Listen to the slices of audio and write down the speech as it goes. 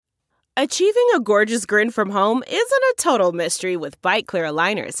Achieving a gorgeous grin from home isn't a total mystery with Byte Clear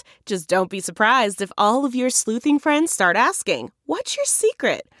aligners. Just don't be surprised if all of your sleuthing friends start asking, "What's your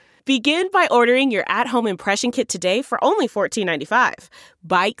secret?" Begin by ordering your at-home impression kit today for only $14.95.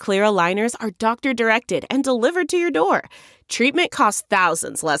 Byte Clear aligners are doctor-directed and delivered to your door. Treatment costs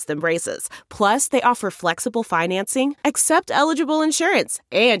thousands less than braces. Plus, they offer flexible financing, accept eligible insurance,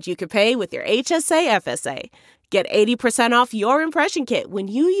 and you can pay with your HSA FSA. Get 80% off your impression kit when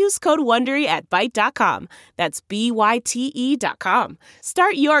you use code WONDERY at Byte.com. That's BYTE.com.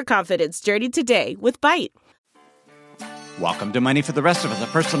 Start your confidence journey today with Byte. Welcome to Money for the Rest of Us, a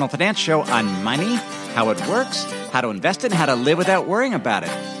personal finance show on money, how it works, how to invest it, and how to live without worrying about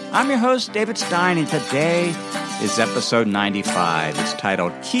it. I'm your host, David Stein, and today is episode 95. It's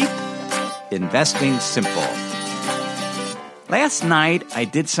titled, Keep Investing Simple. Last night, I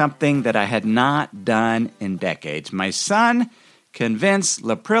did something that I had not done in decades. My son convinced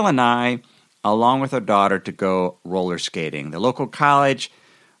Lapril and I, along with our daughter, to go roller skating. The local college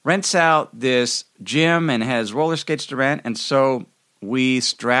rents out this gym and has roller skates to rent, and so we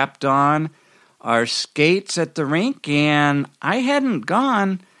strapped on our skates at the rink, and I hadn't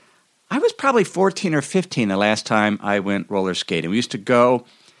gone. I was probably 14 or 15 the last time I went roller skating. We used to go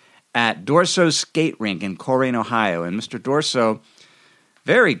at Dorso's skate rink in Coleraine, Ohio. And Mr. Dorso,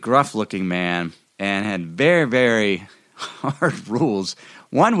 very gruff-looking man, and had very, very hard rules,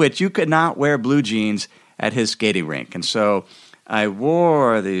 one which you could not wear blue jeans at his skating rink. And so I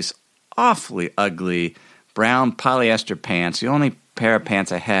wore these awfully ugly brown polyester pants, the only pair of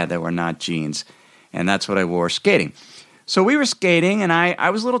pants I had that were not jeans, and that's what I wore skating. So we were skating, and I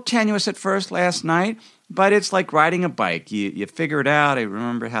was a little tenuous at first last night, but it's like riding a bike. You figure it out. I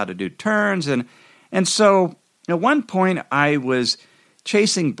remember how to do turns. And so at one point I was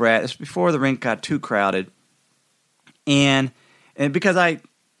chasing Brett. This was before the rink got too crowded. And because I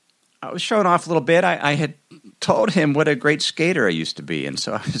was showing off a little bit, I had told him what a great skater I used to be. And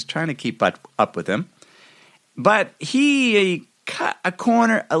so I was trying to keep up with him. But he cut a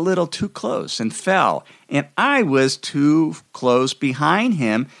corner a little too close and fell. And I was too close behind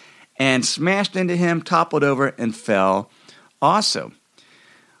him and smashed into him, toppled over, and fell also.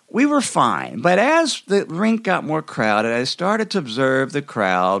 We were fine, but as the rink got more crowded, I started to observe the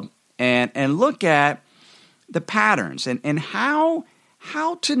crowd and look at the patterns and how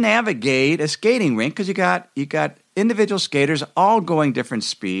to navigate a skating rink, because you got individual skaters all going different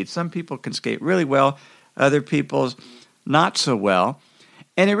speeds. Some people can skate really well, other people not so well.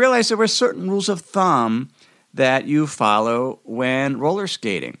 And I realized there were certain rules of thumb that you follow when roller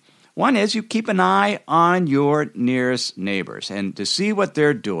skating. One is you keep an eye on your nearest neighbors and to see what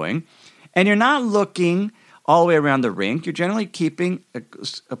they're doing. And you're not looking all the way around the rink. You're generally keeping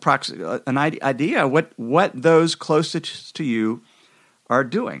an idea of what those closest to you are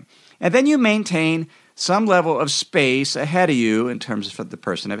doing. And then you maintain some level of space ahead of you in terms of the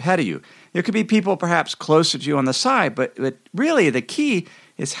person ahead of you. There could be people perhaps closer to you on the side, but really the key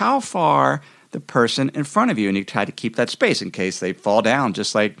is how far the person in front of you, and you try to keep that space in case they fall down,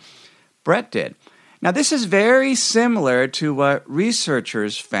 just like Brett did. Now, this is very similar to what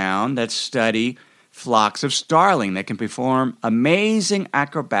researchers found that study flocks of starling that can perform amazing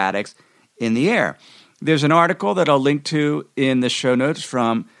acrobatics in the air. There's an article that I'll link to in the show notes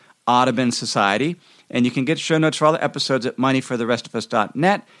from Audubon Society, and you can get show notes for all the episodes at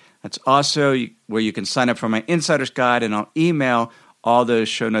moneyfortherestofus.net. That's also where you can sign up for my Insider's Guide, and I'll email all those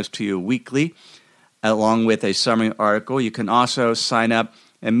show notes to you weekly, along with a summary article. You can also sign up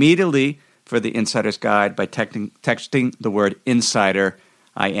immediately for the Insider's Guide by texting the word INSIDER,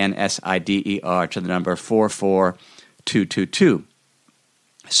 INSIDER, to the number 44222.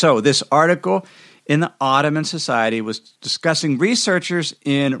 So this article in the Audubon Society was discussing researchers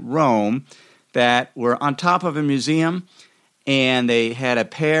in Rome that were on top of a museum, and they had a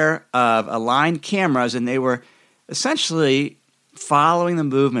pair of aligned cameras, and they were essentially following the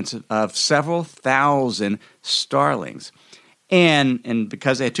movements of several thousand starlings. And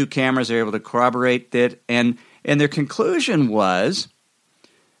because they had two cameras, they were able to corroborate it. And their conclusion was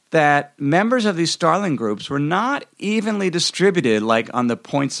that members of these starling groups were not evenly distributed like on the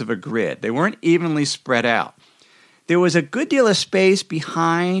points of a grid. They weren't evenly spread out. There was a good deal of space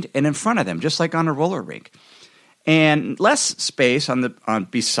behind and in front of them, just like on a roller rink, and less space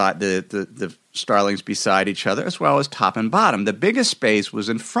beside the starlings beside each other, as well as top and bottom. The biggest space was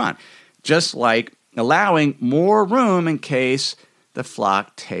in front, just like allowing more room in case the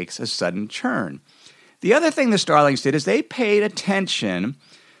flock takes a sudden turn. The other thing the starlings did is they paid attention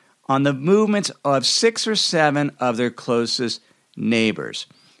on the movements of 6 or 7 of their closest neighbors.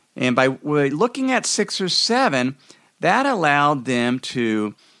 And by looking at 6 or 7, that allowed them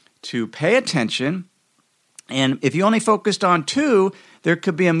to to pay attention. And if you only focused on 2, there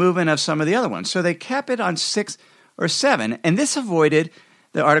could be a movement of some of the other ones. So they kept it on 6 or 7. And this avoided,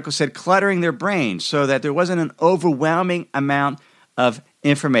 the article said, cluttering their brains so that there wasn't an overwhelming amount of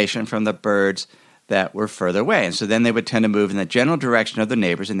information from the birds that were further away. And so then they would tend to move in the general direction of their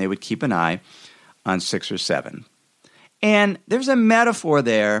neighbors, and they would keep an eye on 6 or 7. And there's a metaphor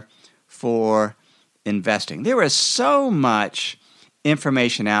there for investing. There is so much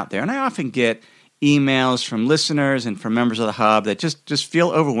information out there, and I often get emails from listeners and from members of the Hub that just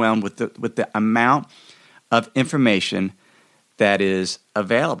feel overwhelmed with the amount of information that is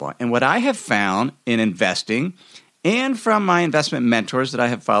available. And what I have found in investing and from my investment mentors that I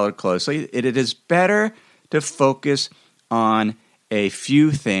have followed closely, it is better to focus on a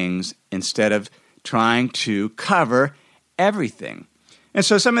few things instead of trying to cover everything. And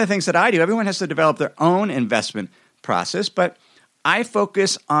so some of the things that I do, everyone has to develop their own investment process, but I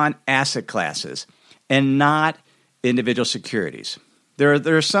focus on asset classes and not individual securities. There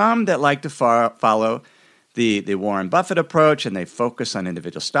are some that like to follow the Warren Buffett approach, and they focus on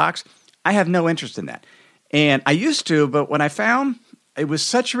individual stocks. I have no interest in that. And I used to, but when I found it was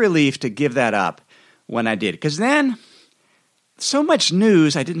such a relief to give that up when I did, because then so much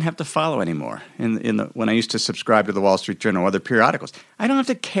news I didn't have to follow anymore. When I used to subscribe to the Wall Street Journal or other periodicals, I don't have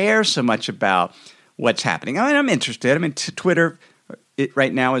to care so much about what's happening. I mean, I'm interested. I mean, Twitter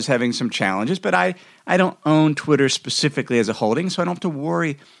right now is having some challenges, but I don't own Twitter specifically as a holding, so I don't have to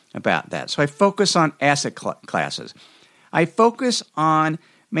worry about that. So I focus on asset classes. I focus on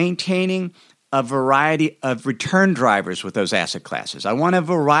maintaining a variety of return drivers with those asset classes. I want a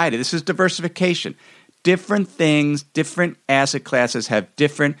variety. This is diversification. Different things, different asset classes have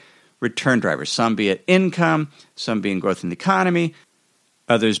different return drivers, some be it income, some being growth in the economy,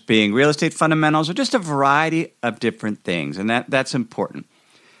 others being real estate fundamentals, or just a variety of different things, and that's important.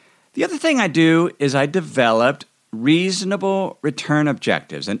 The other thing I do is I developed reasonable return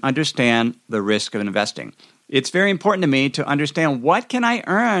objectives and understand the risk of investing. It's very important to me to understand what can I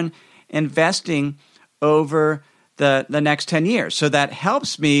earn investing over the next 10 years. So that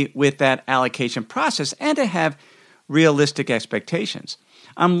helps me with that allocation process and to have realistic expectations.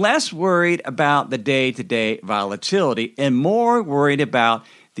 I'm less worried about the day-to-day volatility and more worried about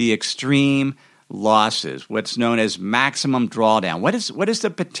the extreme losses, what's known as maximum drawdown. What is the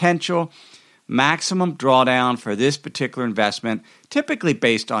potential maximum drawdown for this particular investment, typically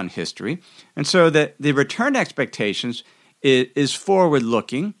based on history? And so the return expectations is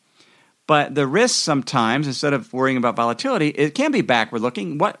forward-looking, but the risk sometimes, instead of worrying about volatility, it can be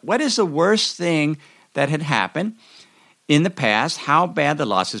backward-looking. What is the worst thing that had happened in the past? How bad the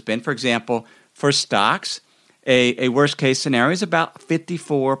loss has been? For example, for stocks, a worst-case scenario is about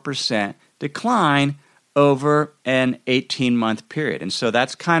 54% decline over an 18-month period. And so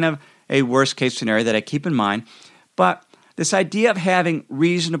that's kind of a worst-case scenario that I keep in mind. But this idea of having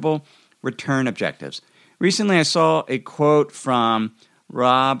reasonable return objectives. Recently, I saw a quote from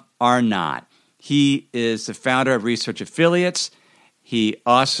Rob Arnott. He is the founder of Research Affiliates. He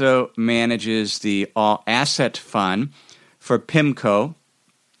also manages the All Asset Fund for PIMCO,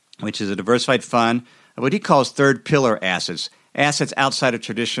 which is a diversified fund of what he calls third pillar assets, assets outside of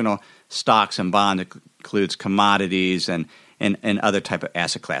traditional stocks and bonds. It includes commodities and other type of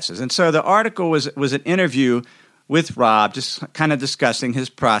asset classes. And so the article was an interview with Rob, just kind of discussing his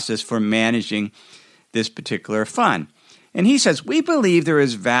process for managing this particular fund. And he says, we believe there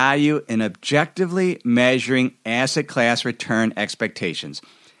is value in objectively measuring asset class return expectations.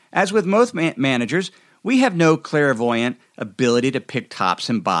 As with most managers, we have no clairvoyant ability to pick tops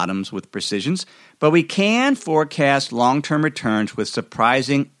and bottoms with precision, but we can forecast long-term returns with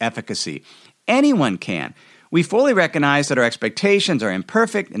surprising efficacy. Anyone can. We fully recognize that our expectations are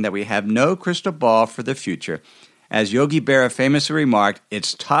imperfect and that we have no crystal ball for the future. As Yogi Berra famously remarked,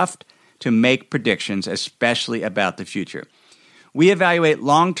 it's tough to make predictions, especially about the future. We evaluate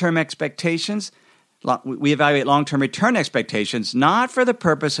long-term expectations. We evaluate long-term return expectations not for the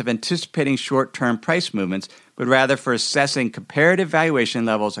purpose of anticipating short-term price movements, but rather for assessing comparative valuation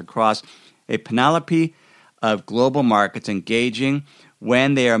levels across a panoply of global markets, engaging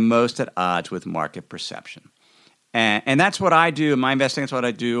when they are most at odds with market perception. And that's what I do in my investing. That's what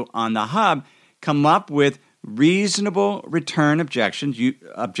I do on the Hub. Come up with reasonable return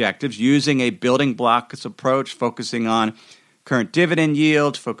objectives using a building blocks approach, focusing on current dividend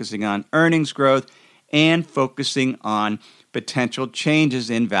yield, focusing on earnings growth, and focusing on potential changes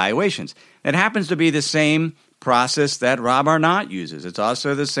in valuations. It happens to be the same process that Rob Arnott uses. It's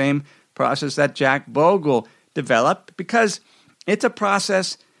also the same process that Jack Bogle developed because it's a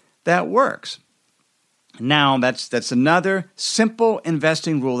process that works. Now, that's another simple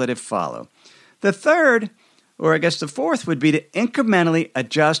investing rule that I follow. The third, or I guess the fourth, would be to incrementally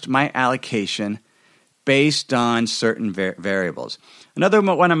adjust my allocation based on certain variables. Another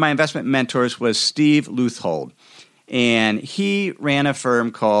one of my investment mentors was Steve Leuthold, and he ran a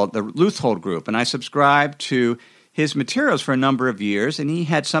firm called the Leuthold Group, and I subscribed to his materials for a number of years, and he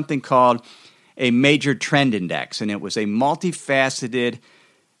had something called a major trend index, and it was a multifaceted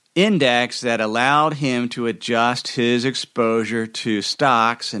index that allowed him to adjust his exposure to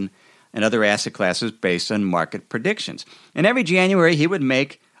stocks and other asset classes based on market predictions. And every January he would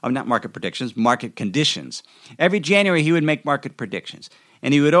make, not market predictions, market conditions. Every January he would make market predictions.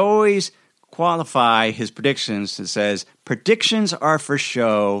 And he would always qualify his predictions that says, predictions are for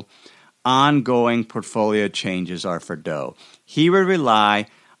show, ongoing portfolio changes are for dough. He would rely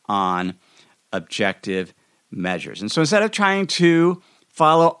on objective measures. And so instead of trying to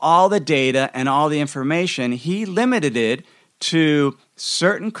follow all the data and all the information, he limited it to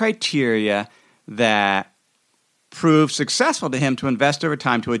certain criteria that proved successful to him to invest over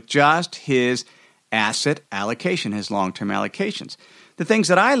time to adjust his asset allocation, his long-term allocations. The things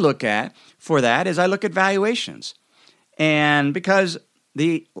that I look at for that is I look at valuations. And because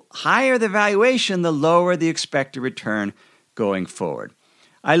the higher the valuation, the lower the expected return going forward.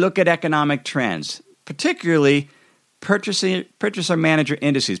 I look at economic trends, particularly purchaser manager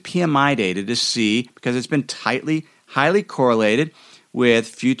indices, PMI data, to see, because it's been highly correlated with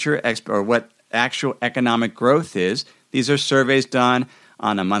future or what actual economic growth is. These are surveys done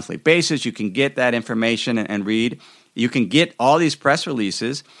on a monthly basis. You can get that information and read. You can get all these press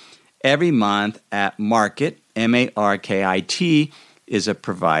releases every month at Markit, M-A-R-K-I-T is a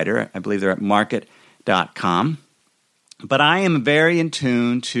provider. I believe they're at markit.com. But I am very in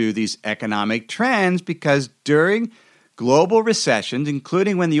tune to these economic trends because during global recessions,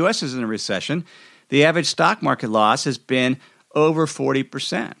 including when the U.S. is in a recession, the average stock market loss has been over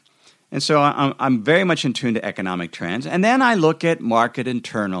 40%. And so I'm very much in tune to economic trends. And then I look at market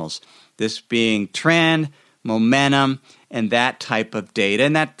internals, this being trend, momentum, and that type of data.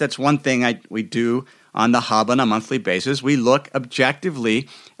 And that's one thing we do on the Hub on a monthly basis. We look objectively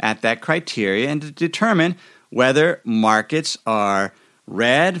at that criteria and to determine whether markets are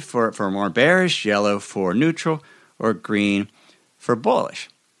red for more bearish, yellow for neutral, or green for bullish.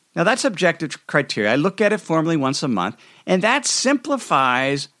 Now, that's objective criteria. I look at it formally once a month, and that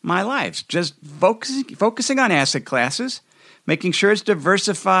simplifies my life. Just focusing on asset classes, making sure it's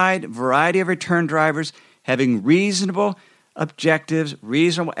diversified, variety of return drivers, having reasonable objectives,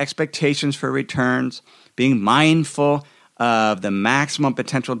 reasonable expectations for returns, being mindful of the maximum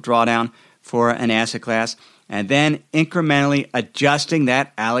potential drawdown for an asset class, and then incrementally adjusting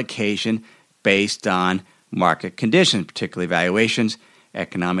that allocation based on market conditions, particularly valuations,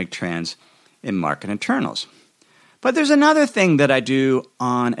 economic trends, and market internals. But there's another thing that I do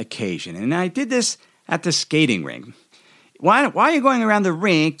on occasion, and I did this at the skating rink. While you're going around the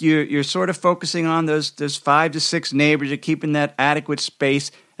rink, you're sort of focusing on those 5 to 6 neighbors. You're keeping that adequate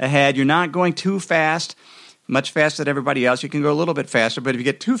space ahead. You're not going too fast, much faster than everybody else. You can go a little bit faster, but if you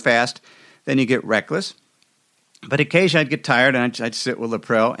get too fast, then you get reckless. But occasionally I'd get tired and I'd sit with a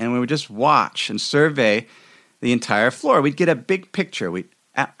pro and we would just watch and survey the entire floor. We'd get a big picture,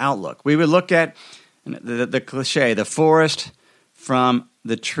 outlook. We would look at the cliche, the forest from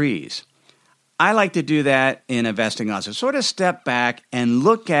the trees. I like to do that in investing also. Sort of step back and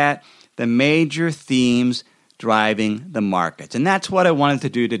look at the major themes driving the markets. And that's what I wanted to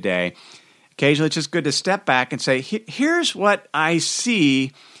do today. Occasionally it's just good to step back and say, here's what I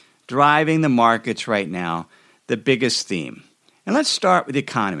see driving the markets right now, the biggest theme. And let's start with the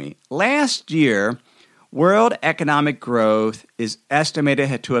economy. Last year, world economic growth is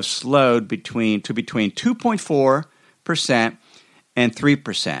estimated to have slowed between 2.4% and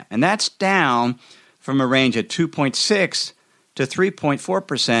 3%. And that's down from a range of 2.6 to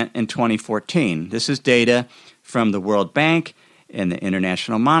 3.4% in 2014. This is data from the World Bank and the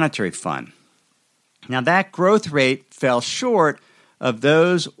International Monetary Fund. Now, that growth rate fell short of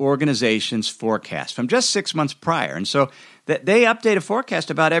those organizations' forecasts from just 6 months prior. And so they update a forecast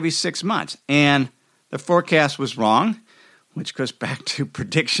about every 6 months. And the forecast was wrong, which goes back to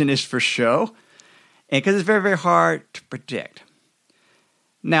prediction is for show, and because it's very, very hard to predict.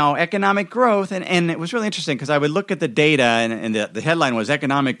 Now, economic growth, and it was really interesting because I would look at the data, and the headline was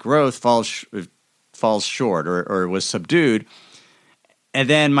economic growth falls short or was subdued. And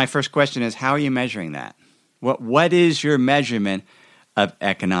then my first question is, how are you measuring that? What is your measurement of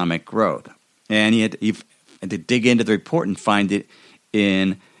economic growth? And you had to dig into the report and find it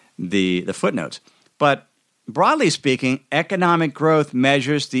in the footnotes. But broadly speaking, economic growth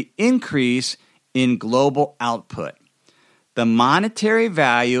measures the increase in global output, the monetary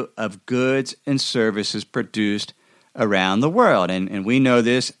value of goods and services produced around the world. And we know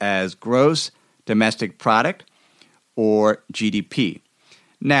this as gross domestic product or GDP.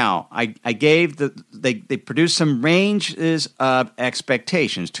 Now, I gave they produced some ranges of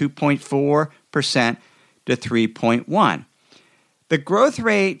expectations, 2.4% to 3.1%. The growth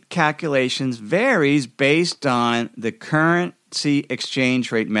rate calculations varies based on the currency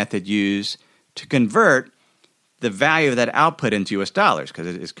exchange rate method used to convert the value of that output into U.S. dollars, because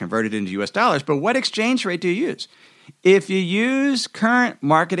it is converted into U.S. dollars. But what exchange rate do you use? If you use current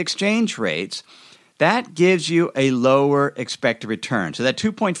market exchange rates, that gives you a lower expected return. So that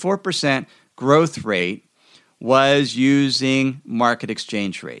 2.4% growth rate was using market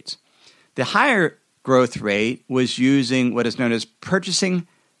exchange rates. The higher growth rate was using what is known as purchasing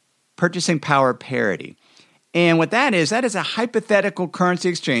power parity. And what that is a hypothetical currency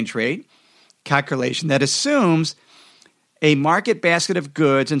exchange rate calculation that assumes a market basket of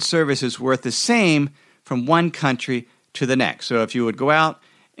goods and services worth the same from one country to the next. So if you would go out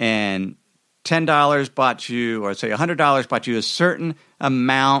and $10 bought you, or say $100 bought you a certain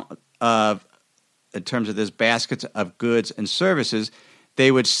amount of, in terms of this basket of goods and services,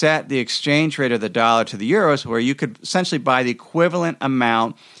 they would set the exchange rate of the dollar to the euros, where you could essentially buy the equivalent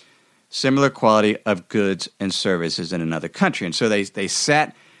amount, similar quality of goods and services in another country. And so they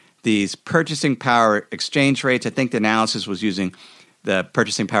set these purchasing power exchange rates. I think the analysis was using the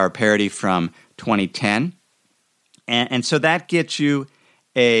purchasing power parity from 2010. And so that gets you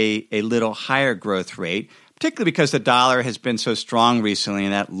a little higher growth rate, particularly because the dollar has been so strong recently,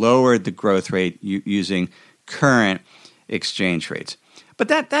 and that lowered the growth rate using current exchange rates.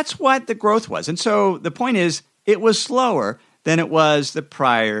 But that's what the growth was. And so the point is, it was slower than it was the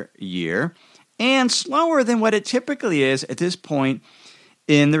prior year, and slower than what it typically is at this point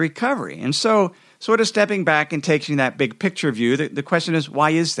in the recovery. And so sort of stepping back and taking that big picture view, the question is,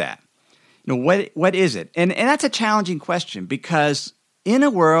 why is that? What is it? And that's a challenging question, because in a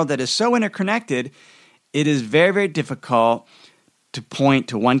world that is so interconnected, it is very, very difficult to point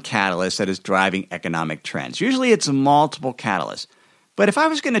to one catalyst that is driving economic trends. Usually it's multiple catalysts. But if I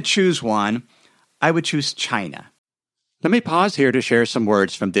was going to choose one, I would choose China. Let me pause here to share some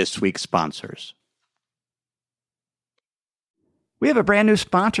words from this week's sponsors. We have a brand new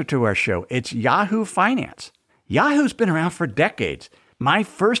sponsor to our show. It's Yahoo Finance. Yahoo's been around for decades. My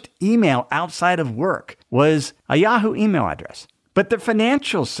first email outside of work was a Yahoo email address. But the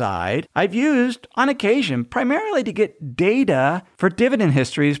financial side, I've used on occasion primarily to get data for dividend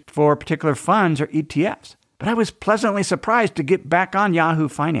histories for particular funds or ETFs. But I was pleasantly surprised to get back on Yahoo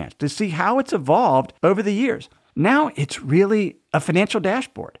Finance to see how it's evolved over the years. Now it's really a financial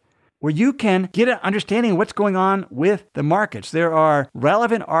dashboard where you can get an understanding of what's going on with the markets. There are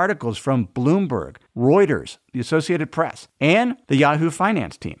relevant articles from Bloomberg, Reuters, the Associated Press, and the Yahoo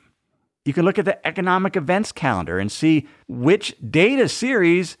Finance team. You can look at the economic events calendar and see which data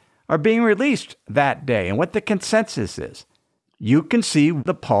series are being released that day and what the consensus is. You can see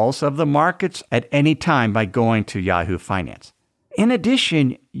the pulse of the markets at any time by going to Yahoo Finance. In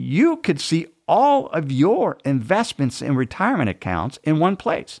addition, you could see all of your investments in retirement accounts in one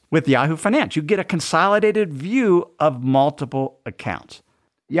place. With Yahoo Finance, you get a consolidated view of multiple accounts.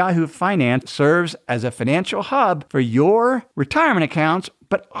 Yahoo Finance serves as a financial hub for your retirement accounts,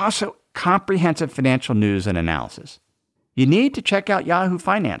 but also comprehensive financial news and analysis. You need to check out Yahoo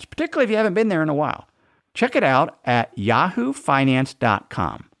Finance, particularly if you haven't been there in a while. Check it out at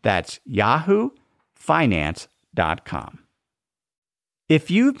yahoofinance.com. That's yahoofinance.com. If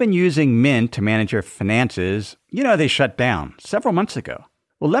you've been using Mint to manage your finances, you know they shut down several months ago.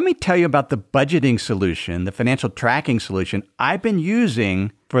 Well, let me tell you about the budgeting solution, the financial tracking solution I've been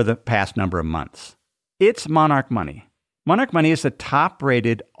using for the past number of months. It's Monarch Money. Monarch Money is the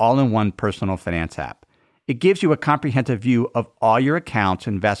top-rated all-in-one personal finance app. It gives you a comprehensive view of all your accounts,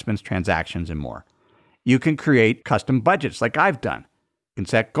 investments, transactions, and more. You can create custom budgets like I've done. You can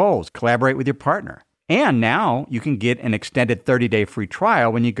set goals, collaborate with your partner. And now you can get an extended 30-day free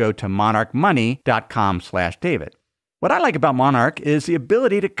trial when you go to monarchmoney.com/David. What I like about Monarch is the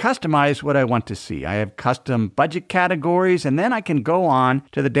ability to customize what I want to see. I have custom budget categories, and then I can go on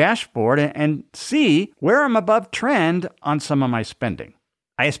to the dashboard and see where I'm above trend on some of my spending.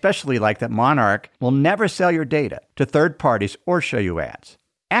 I especially like that Monarch will never sell your data to third parties or show you ads.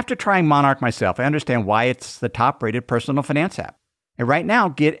 After trying Monarch myself, I understand why it's the top-rated personal finance app. And right now,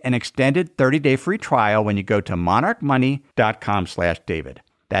 get an extended 30-day free trial when you go to monarchmoney.com/David.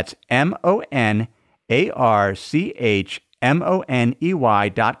 That's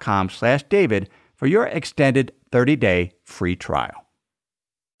MONARCHMONEY.com/David for your extended 30-day free trial.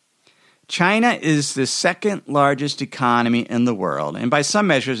 China is the second largest economy in the world, and by some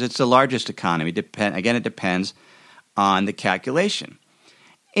measures, it's the largest economy. Again, it depends on the calculation.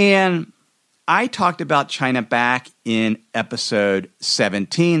 And I talked about China back in episode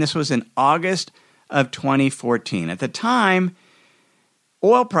 17. This was in August of 2014. At the time,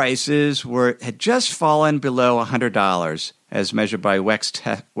 oil prices had just fallen below $100 as measured by West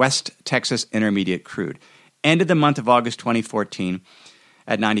Texas Intermediate crude. Ended the month of August 2014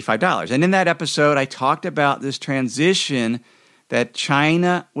 at $95. And in that episode, I talked about this transition that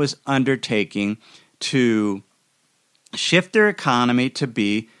China was undertaking to shift their economy to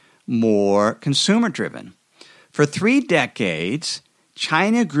be more consumer-driven. For 3 decades,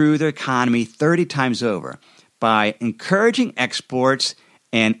 China grew their economy 30 times over by encouraging exports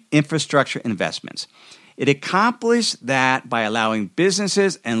and infrastructure investments. It accomplished that by allowing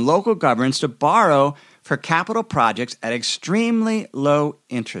businesses and local governments to borrow for capital projects at extremely low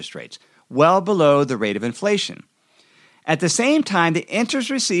interest rates, well below the rate of inflation. At the same time, the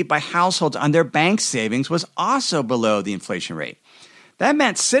interest received by households on their bank savings was also below the inflation rate. That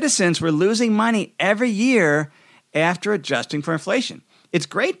meant citizens were losing money every year after adjusting for inflation. It's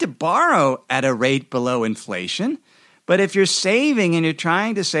great to borrow at a rate below inflation, but if you're saving and you're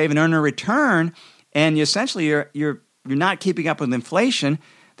trying to save and earn a return, and you're not keeping up with inflation,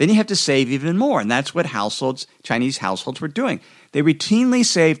 then you have to save even more. And that's what Chinese households were doing. They routinely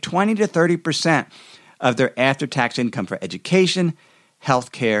saved 20 to 30% of their after-tax income for education,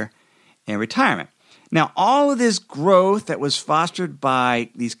 healthcare, and retirement. Now, all of this growth that was fostered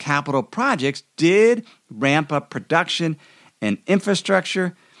by these capital projects did ramp up production and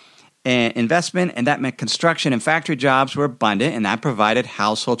infrastructure and investment, and that meant construction and factory jobs were abundant, and that provided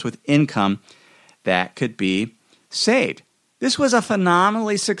households with income that could be saved. This was a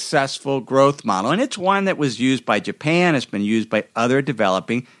phenomenally successful growth model, and it's one that was used by Japan. It's been used by other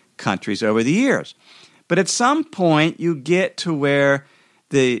developing countries over the years. But at some point, you get to where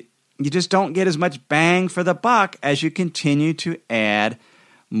you just don't get as much bang for the buck as you continue to add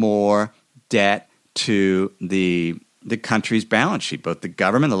more debt to the country's balance sheet, both the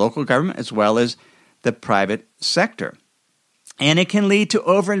government, the local government, as well as the private sector. And it can lead to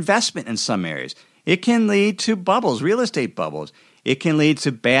overinvestment in some areas. It can lead to bubbles, real estate bubbles. It can lead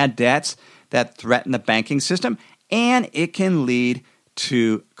to bad debts that threaten the banking system, and it can lead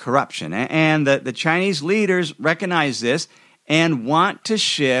to corruption. And the Chinese leaders recognize this and want to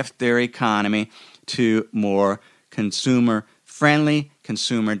shift their economy to more consumer-friendly,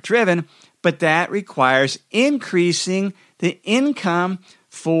 consumer-driven, but that requires increasing the income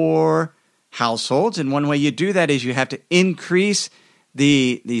for households. And one way you do that is you have to increase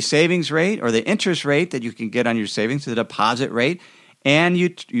the savings rate or the interest rate that you can get on your savings, the deposit rate, and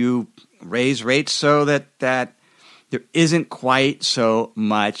you raise rates so that there isn't quite so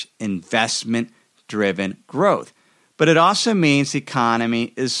much investment-driven growth. But it also means the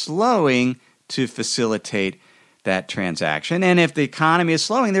economy is slowing to facilitate that transaction. And if the economy is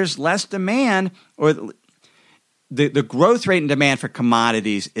slowing, there's less demand, or the growth rate in demand for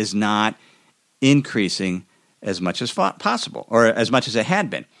commodities is not increasing as much as possible, or as much as it had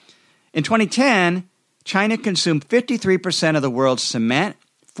been. In 2010, China consumed 53% of the world's cement,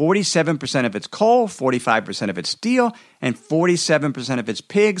 47% of its coal, 45% of its steel, and 47% of its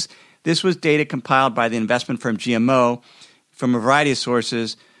pigs. This was data compiled by the investment firm GMO from a variety of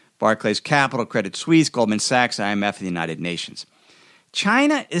sources: Barclays Capital, Credit Suisse, Goldman Sachs, IMF, and the United Nations.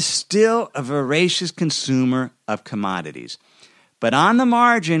 China is still a voracious consumer of commodities, but on the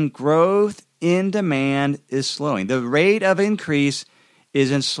margin, growth in demand is slowing. The rate of increase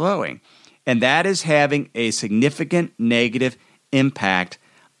isn't slowing, and that is having a significant negative impact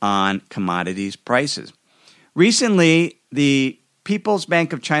on commodities prices. Recently, the People's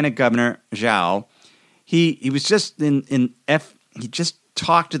Bank of China Governor Zhao, he was just he just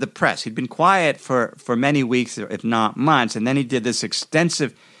talked to the press. He'd been quiet for many weeks, if not months, and then he did this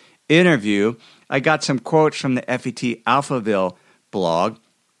extensive interview. I got some quotes from the FET Alphaville blog.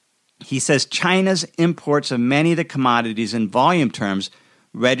 He says China's imports of many of the commodities in volume terms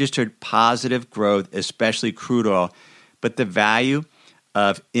registered positive growth, especially crude oil, but the value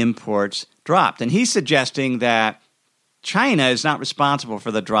of imports dropped. And he's suggesting that China is not responsible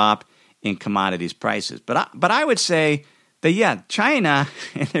for the drop in commodities prices. But I would say that, China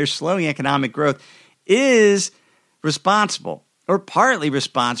and their slowing economic growth is responsible, or partly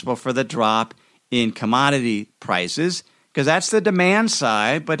responsible, for the drop in commodity prices, because that's the demand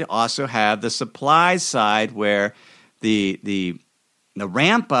side, but also have the supply side where the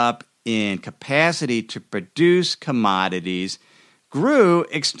ramp up in capacity to produce commodities grew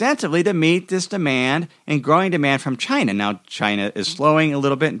extensively to meet this demand and growing demand from China. Now, China is slowing a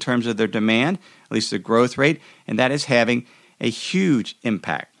little bit in terms of their demand, at least the growth rate, and that is having a huge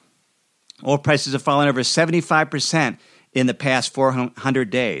impact. Oil prices have fallen over 75% in the past 400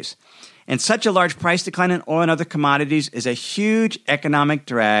 days. And such a large price decline in oil and other commodities is a huge economic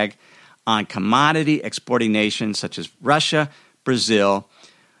drag on commodity exporting nations such as Russia, Brazil,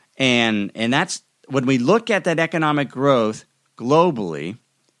 and that's when we look at that economic growth globally,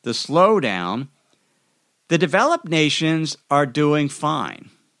 the slowdown, the developed nations are doing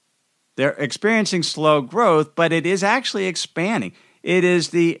fine. They're experiencing slow growth, but it is actually expanding. It is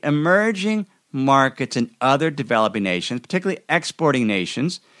the emerging markets in other developing nations, particularly exporting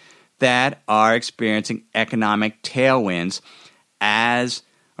nations, that are experiencing economic tailwinds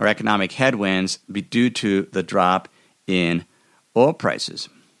or economic headwinds due to the drop in oil prices.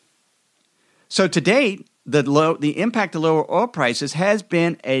 So to date, the impact of lower oil prices has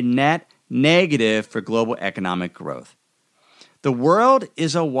been a net negative for global economic growth. The world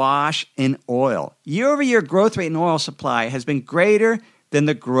is awash in oil. Year-over-year growth rate in oil supply has been greater than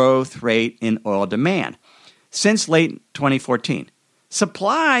the growth rate in oil demand since late 2014.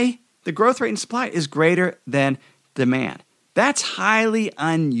 The growth rate in supply is greater than demand. That's highly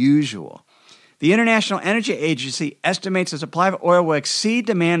unusual. The International Energy Agency estimates the supply of oil will exceed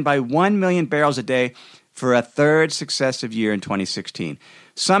demand by 1 million barrels a day for a third successive year in 2016.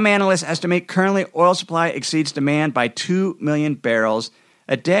 Some analysts estimate currently oil supply exceeds demand by 2 million barrels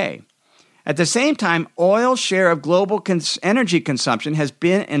a day. At the same time, oil's share of global energy consumption has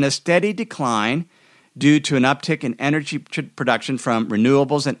been in a steady decline due to an uptick in energy production from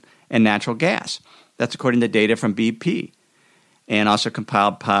renewables and natural gas. That's according to data from BP and also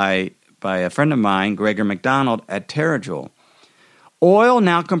compiled by a friend of mine, Gregor McDonald, at TerraJoule. Oil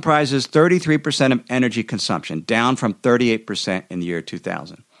now comprises 33% of energy consumption, down from 38% in the year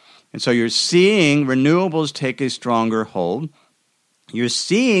 2000. And so you're seeing renewables take a stronger hold. You're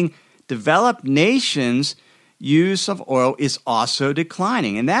seeing developed nations' use of oil is also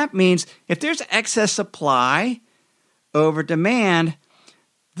declining. And that means if there's excess supply over demand,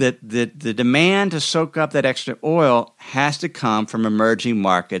 the demand to soak up that extra oil has to come from emerging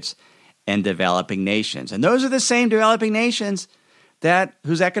markets and developing nations. And those are the same developing nations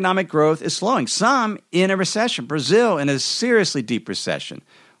whose economic growth is slowing. Some in a recession. Brazil in a seriously deep recession.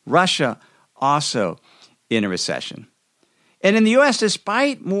 Russia also in a recession. And in the U.S.,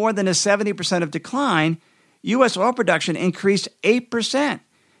 despite more than a 70% of decline, U.S. oil production increased 8%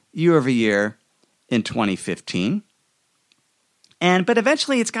 year over year in 2015. But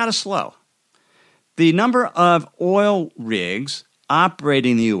eventually it's got to slow. The number of oil rigs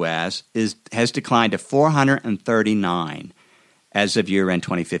operating in the U.S. has declined to 439 as of year-end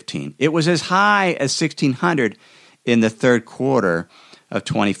 2015. It was as high as 1,600 in the third quarter of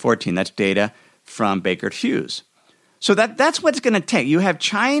 2014. That's data from Baker Hughes. So that's what it's going to take. You have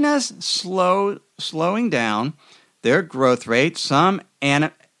China slowing down their growth rate. Some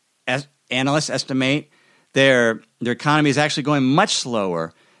analysts estimate their economy is actually going much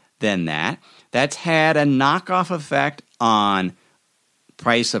slower than that. That's had a knockoff effect on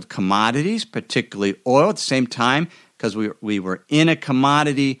price of commodities, particularly oil. At the same time, because we were in a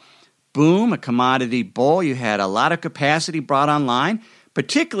commodity boom, a commodity bull, you had a lot of capacity brought online,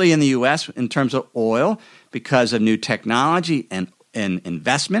 particularly in the U.S. in terms of oil because of new technology and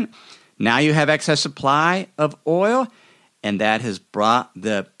investment. Now you have excess supply of oil, and that has brought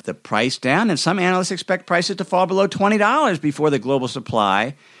the price down. And some analysts expect prices to fall below $20 before the global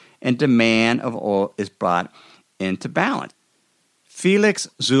supply and demand of oil is brought into balance. Felix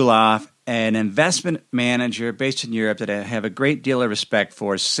Zulauf, an investment manager based in Europe that I have a great deal of respect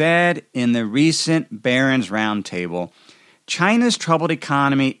for, said in the recent Barron's Roundtable, China's troubled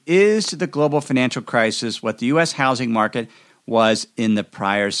economy is to the global financial crisis what the U.S. housing market was in the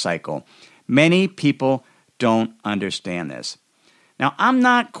prior cycle. Many people don't understand this. Now, I'm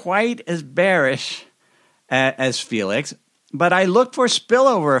not quite as bearish as Felix, but I look for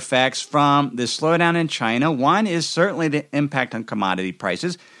spillover effects from the slowdown in China. One is certainly the impact on commodity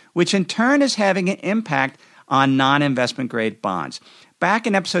prices, which in turn is having an impact on non-investment grade bonds. Back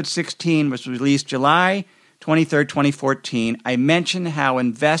in episode 16, which was released July 23rd, 2014, I mentioned how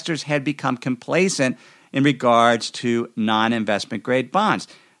investors had become complacent in regards to non-investment grade bonds.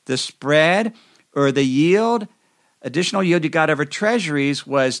 The spread or the yield, additional yield you got over treasuries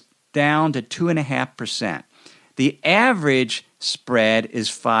was down to 2.5%. The average spread is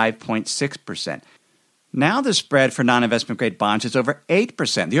 5.6%. Now the spread for non-investment grade bonds is over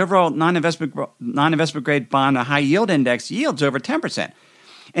 8%. The overall non-investment grade bond, a high yield index, yields over 10%.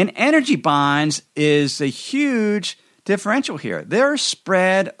 And energy bonds is a huge differential here. Their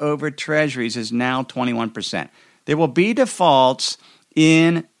spread over treasuries is now 21%. There will be defaults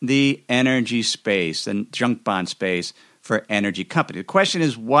in the energy space and junk bond space for energy companies. The question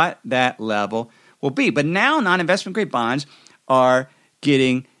is what that level will be. But now non-investment grade bonds are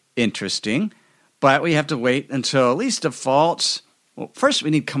getting interesting, but we have to wait until at least defaults. Well, first we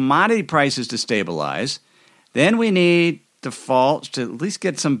need commodity prices to stabilize. Then we need defaults to at least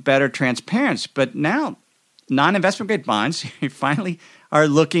get some better transparency. But now non-investment grade bonds finally are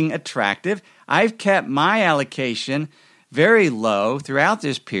looking attractive. I've kept my allocation very low throughout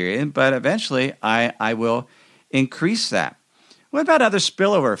this period, but eventually I will increase that. What about other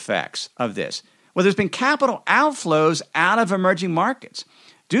spillover effects of this? Well, there's been capital outflows out of emerging markets.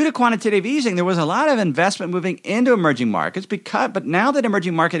 Due to quantitative easing, there was a lot of investment moving into emerging markets, but now that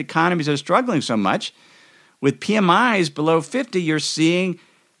emerging market economies are struggling so much, with PMIs below 50, you're seeing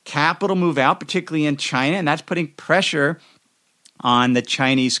capital move out, particularly in China, and that's putting pressure on the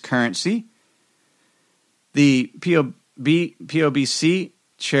Chinese currency. The PBOC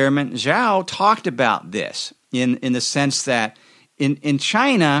chairman Zhao talked about this in the sense that in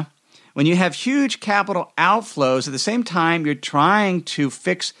China, when you have huge capital outflows, at the same time you're trying to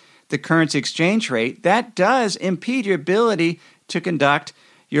fix the currency exchange rate, that does impede your ability to conduct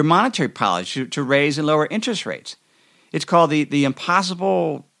your monetary policy, to raise and lower interest rates. It's called the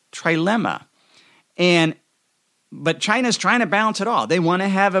impossible trilemma. But China's trying to balance it all. They want to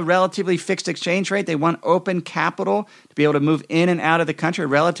have a relatively fixed exchange rate. They want open capital to be able to move in and out of the country,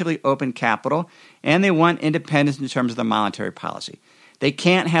 relatively open capital, and they want independence in terms of the monetary policy. They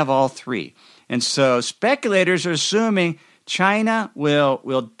can't have all three. And so speculators are assuming China will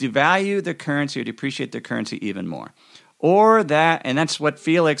devalue their currency or depreciate their currency even more. Or that, and that's what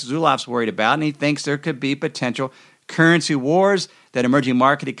Felix Zulof's worried about, and he thinks there could be potential currency wars, that emerging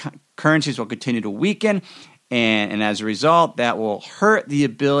market currencies will continue to weaken, and as a result, that will hurt the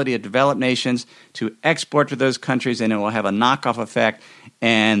ability of developed nations to export to those countries, and it will have a knockoff effect,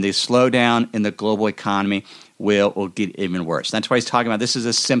 and the slowdown in the global economy will get even worse. That's why he's talking about this is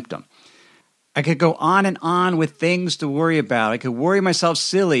a symptom. I could go on and on with things to worry about. I could worry myself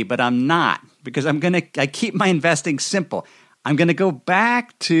silly, but I'm not, because I keep my investing simple. I'm going to go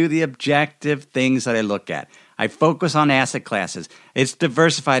back to the objective things that I look at. I focus on asset classes. It's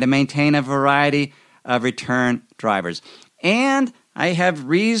diversified to maintain a variety of return drivers. And I have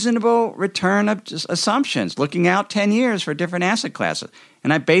reasonable return assumptions, looking out 10 years for different asset classes.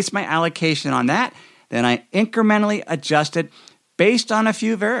 And I base my allocation on that. Then I incrementally adjust it based on a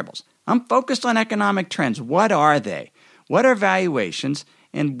few variables. I'm focused on economic trends. What are they? What are valuations?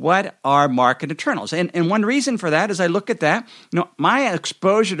 And what are market internals? And one reason for that is I look at that. My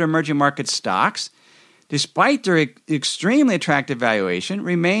exposure to emerging market stocks, despite their extremely attractive valuation,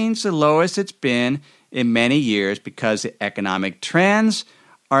 remains the lowest it's been in many years because the economic trends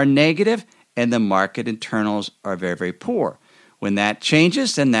are negative and the market internals are very, very poor. When that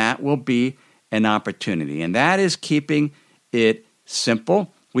changes, then that will be an opportunity. And that is keeping it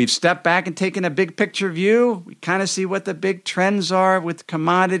simple. We've stepped back and taken a big picture view. We kind of see what the big trends are with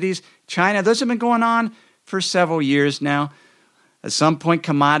commodities. China, those have been going on for several years now. At some point,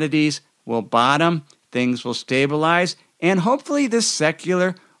 commodities will bottom, things will stabilize, and hopefully this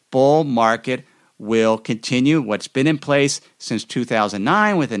secular bull market will continue what's been in place since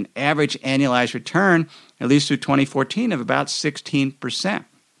 2009 with an average annualized return, at least through 2014, of about 16%.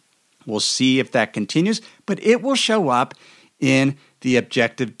 We'll see if that continues, but it will show up in the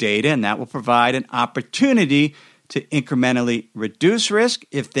objective data, and that will provide an opportunity to incrementally reduce risk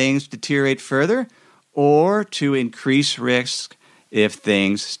if things deteriorate further, or to increase risk if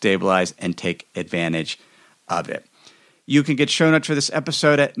things stabilize and take advantage of it. You can get show notes for this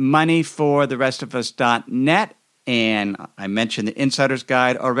episode at moneyfortherestofus.net, and I mentioned the Insider's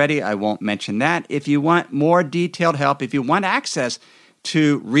Guide already. I won't mention that. If you want more detailed help, if you want access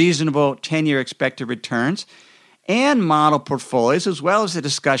to reasonable 10-year expected returns and model portfolios, as well as a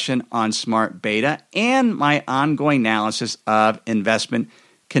discussion on smart beta and my ongoing analysis of investment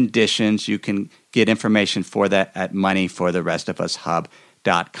conditions, you can get information for that at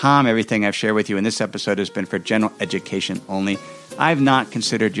moneyfortherestofushub.com. Everything I've shared with you in this episode has been for general education only. I've not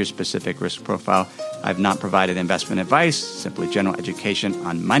considered your specific risk profile. I've not provided investment advice, simply general education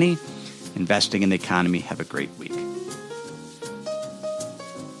on money, investing in the economy. Have a great week.